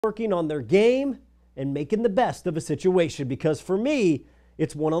working on their game and making the best of a situation, because for me,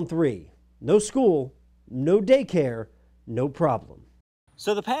 it's 1-on-3. No school, no daycare, no problem.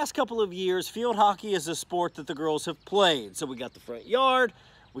 So the past couple of years, field hockey is a sport that the girls have played. So we got the front yard,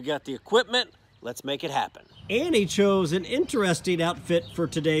 we got the equipment, let's make it happen. Annie chose an interesting outfit for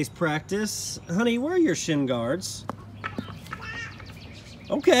today's practice. Honey, where are your shin guards?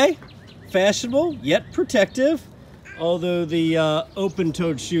 Okay, fashionable yet protective, although the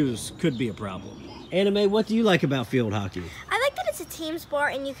open-toed shoes could be a problem. Anna Mae, what do you like about field hockey? I like that it's a team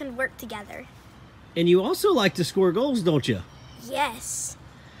sport and you can work together. And you also like to score goals, don't you? Yes.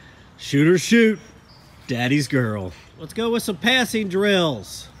 Shoot or shoot, Daddy's girl. Let's go with some passing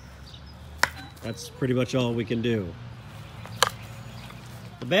drills. That's pretty much all we can do.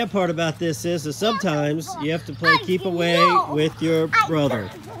 The bad part about this is that sometimes you have to play keep away with your brother.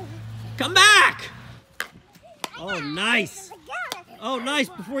 Come back! Oh, nice. Oh, nice,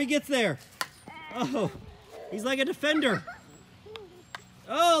 before he gets there. Oh, he's like a defender.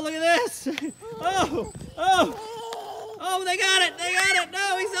 Oh, look at this. Oh, they got it,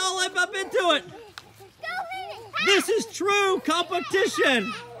 No, he's all up into it. This is true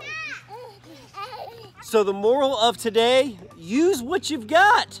competition. So the moral of today, use what you've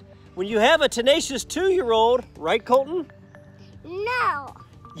got. When you have a tenacious 2-year-old, right, Colton? No.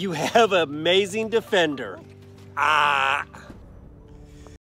 You have an amazing defender. Ah.